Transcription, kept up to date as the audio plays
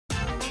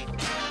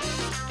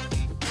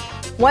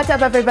What's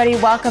up, everybody?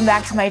 Welcome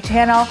back to my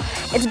channel.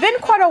 It's been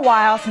quite a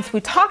while since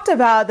we talked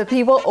about the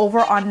people over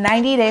on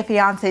 90 Day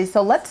Fiancé,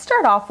 so let's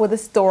start off with a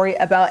story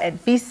about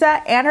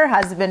Anfisa and her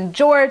husband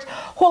Jorge,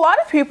 who a lot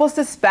of people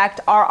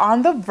suspect are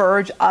on the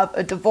verge of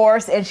a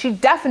divorce, and she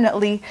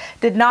definitely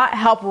did not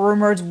help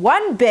rumors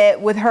one bit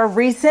with her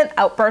recent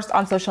outburst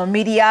on social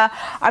media.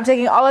 I'm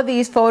taking all of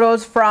these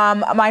photos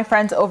from my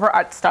friends over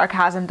at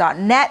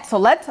sarcasm.net, so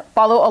let's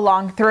follow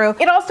along through.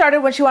 It all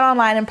started when she went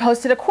online and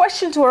posted a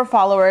question to her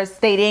followers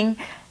stating,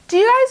 "Do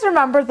you guys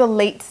remember the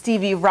late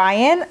Stevie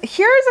Ryan?"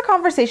 Here is a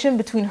conversation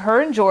between her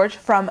and Jorge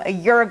from a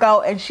year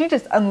ago, and she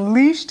just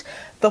unleashed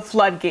the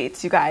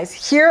floodgates, you guys.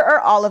 Here are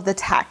all of the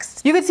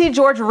texts. You can see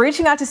Jorge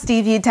reaching out to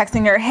Stevie,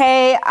 texting her,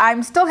 "Hey,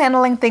 I'm still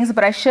handling things,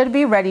 but I should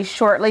be ready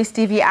shortly."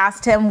 Stevie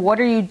asked him, "What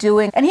are you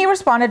doing?" And he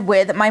responded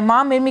with, "My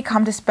mom made me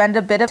come to spend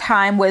a bit of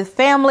time with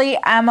family.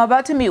 I'm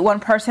about to meet one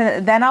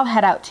person, then I'll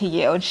head out to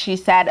you." And she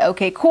said,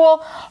 "Okay,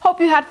 cool.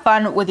 Hope you had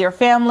fun with your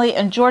family."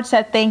 And Jorge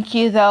said, "Thank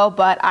you though,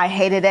 but I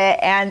hated it."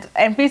 And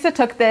Anfisa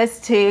took this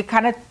to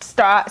kind of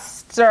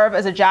serve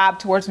as a jab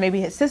towards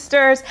maybe his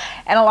sisters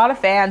and a lot of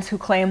fans who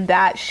claim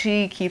that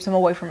she keeps him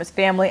away from his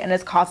family and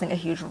is causing a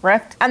huge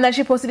rift. And then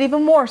she posted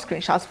even more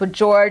screenshots with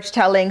Jorge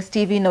telling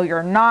Stevie, "No,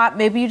 you're not.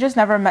 Maybe you just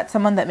never met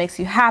someone that makes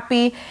you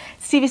happy."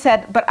 Stevie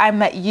said, "But I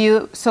met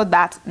you, so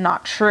that's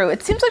not true."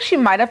 It seems like she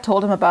might have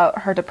told him about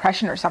her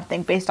depression or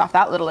something based off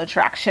that little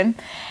interaction.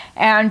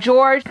 And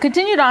Jorge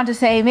continued on to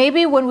say,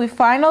 "Maybe when we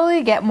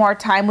finally get more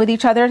time with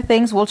each other,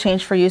 things will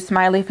change for you.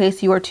 Smiley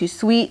face, you are too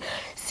sweet.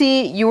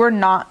 See, you are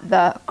not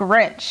the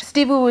Grinch."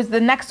 Stevie was the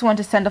next one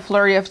to send a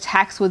flurry of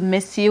texts with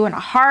 "miss you" and a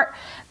heart.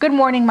 "Good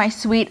morning, my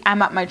sweet.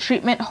 I'm at my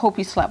treatment. Hope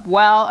you slept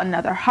well."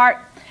 Another heart.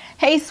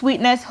 "Hey,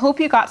 sweetness. Hope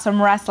you got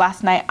some rest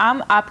last night.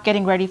 I'm up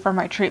getting ready for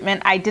my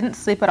treatment. I didn't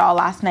sleep at all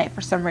last night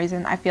for some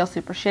reason. I feel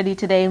super shitty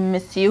today.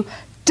 Miss you."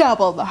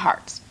 Double the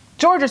hearts.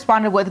 Jorge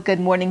responded with, "Good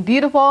morning,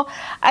 beautiful.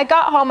 I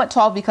got home at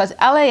 12 because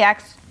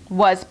LAX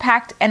was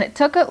packed and it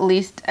took at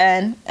least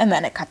and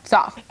then it cuts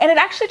off." And it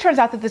actually turns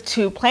out that the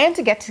two plan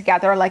to get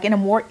together like in a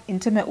more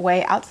intimate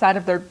way outside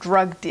of their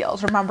drug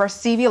deals. Remember,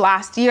 Stevie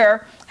last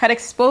year had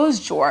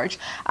exposed Jorge,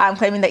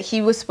 claiming that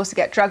he was supposed to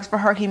get drugs for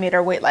her. He made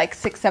her wait like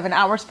 6-7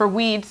 hours for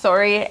weed,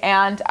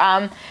 and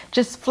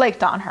just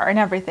flaked on her and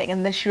everything.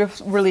 And then she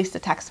released the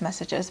text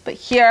messages. But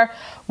here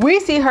we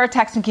see her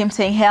texting him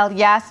saying, "Hell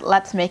yes,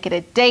 let's make it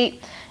a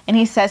date." And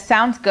he says,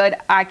 "Sounds good.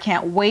 I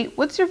can't wait.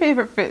 What's your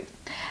favorite food?"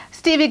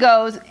 Stevie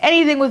goes,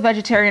 "Anything with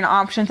vegetarian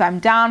options I'm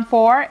down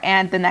for."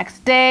 And the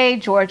next day,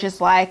 Jorge is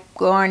like,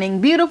 "Good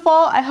morning, beautiful.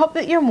 I hope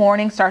that your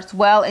morning starts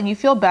well and you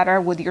feel better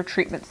with your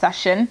treatment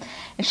session."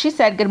 And she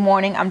said, "Good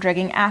morning. I'm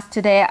dragging ass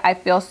today. I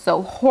feel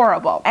so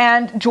horrible."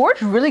 And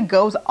Jorge really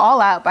goes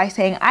all out by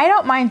saying, "I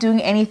don't mind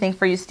doing anything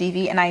for you,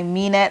 Stevie, and I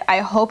mean it. I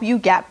hope you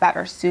get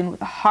better soon,"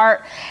 with a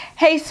heart.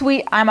 "Hey,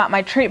 sweet. I'm at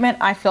my treatment.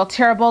 I feel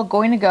terrible.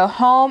 Going to go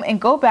home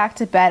and go back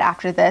to bed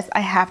after this.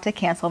 I have to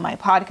cancel my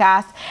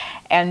podcast."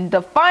 And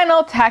the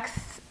final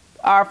texts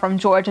are from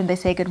Jorge, and they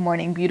say, "Good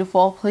morning,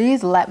 beautiful.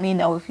 Please let me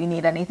know if you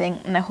need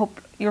anything. And I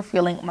hope you're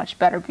feeling much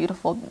better,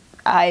 beautiful.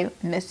 I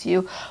miss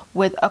you,"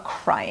 with a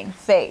crying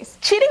face.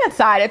 Cheating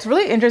aside, it's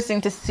really interesting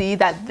to see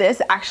that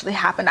this actually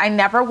happened. I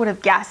never would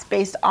have guessed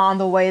based on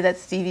the way that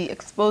Stevie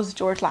exposed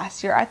Jorge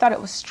last year. I thought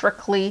it was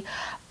strictly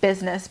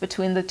business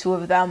between the two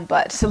of them,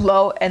 but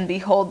lo and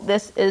behold,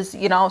 this is,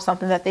 you know,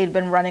 something that they'd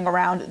been running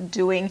around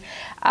doing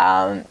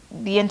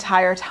the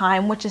entire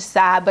time, which is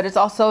sad. But it's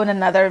also in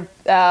another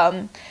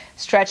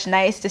stretch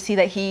nice to see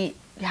that he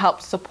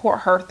helped support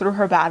her through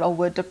her battle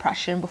with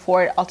depression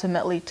before it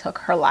ultimately took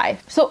her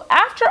life. So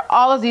after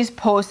all of these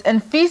posts,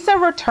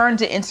 Anfisa returned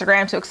to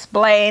Instagram to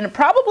explain,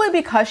 probably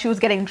because she was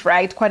getting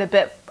dragged quite a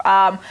bit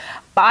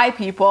by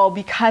people,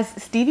 because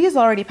Stevie has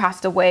already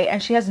passed away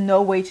and she has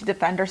no way to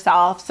defend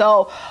herself.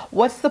 So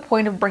what's the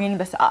point of bringing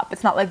this up?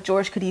 It's not like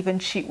Jorge could even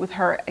cheat with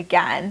her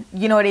again.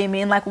 You know what I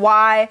mean? Like,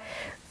 why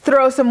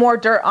throw some more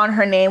dirt on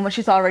her name when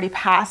she's already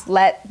passed?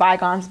 Let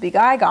bygones be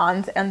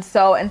bygones. And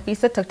so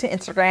Anfisa took to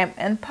Instagram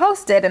and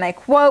posted, and I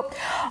quote,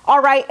 "All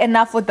right,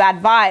 enough with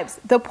bad vibes.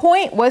 The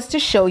point was to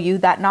show you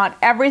that not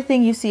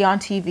everything you see on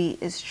TV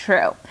is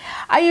true.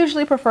 I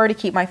usually prefer to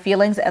keep my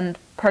feelings and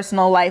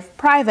personal life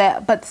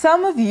private, but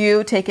some of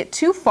you take it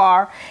too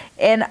far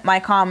in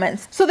my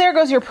comments. So there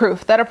goes your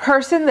proof that a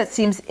person that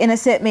seems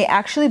innocent may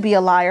actually be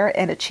a liar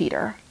and a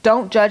cheater.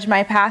 Don't judge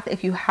my path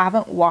if you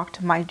haven't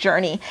walked my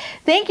journey.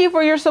 Thank you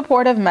for your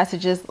supportive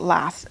messages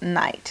last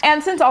night."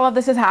 And since all of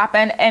this has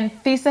happened,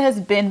 Anfisa has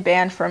been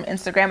banned from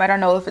Instagram. I don't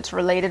know if it's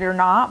related or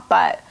not,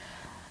 but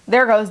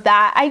there goes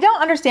that. I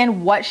don't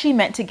understand what she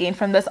meant to gain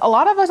from this. A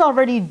lot of us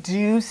already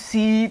do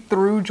see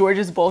through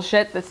Jorge's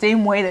bullshit the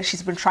same way that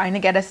she's been trying to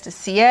get us to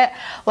see it,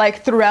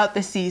 like throughout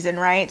the season,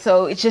 right?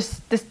 So it's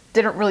just, this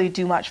didn't really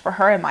do much for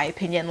her, in my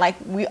opinion. Like,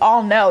 we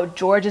all know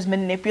Jorge is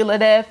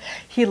manipulative.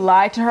 He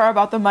lied to her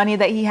about the money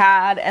that he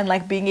had and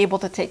like being able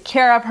to take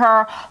care of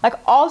her, like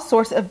all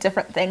sorts of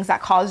different things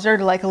that caused her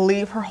to like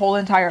leave her whole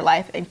entire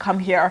life and come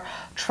here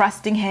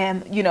trusting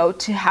him, you know,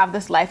 to have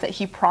this life that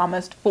he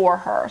promised for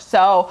her.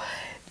 So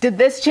Did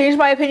this change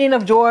my opinion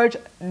of Jorge?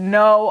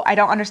 No, I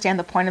don't understand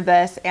the point of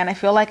this, and I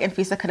feel like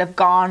Anfisa could have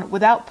gone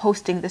without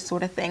posting this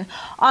sort of thing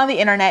on the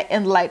internet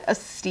in light of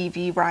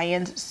Stevie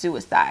Ryan's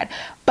suicide.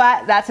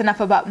 But that's enough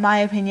about my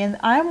opinion.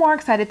 I'm more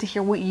excited to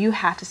hear what you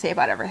have to say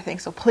about everything,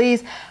 so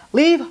please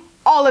leave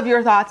all of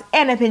your thoughts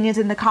and opinions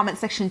in the comment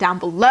section down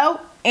below,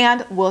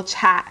 and we'll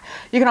chat.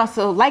 You can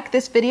also like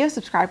this video,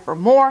 subscribe for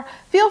more.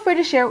 Feel free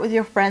to share it with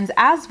your friends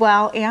as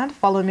well, and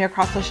follow me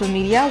across social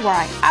media where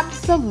I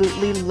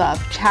absolutely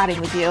love chatting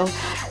with you.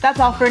 That's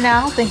all for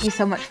now. Thank you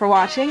so much for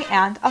watching,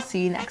 and I'll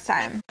see you next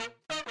time.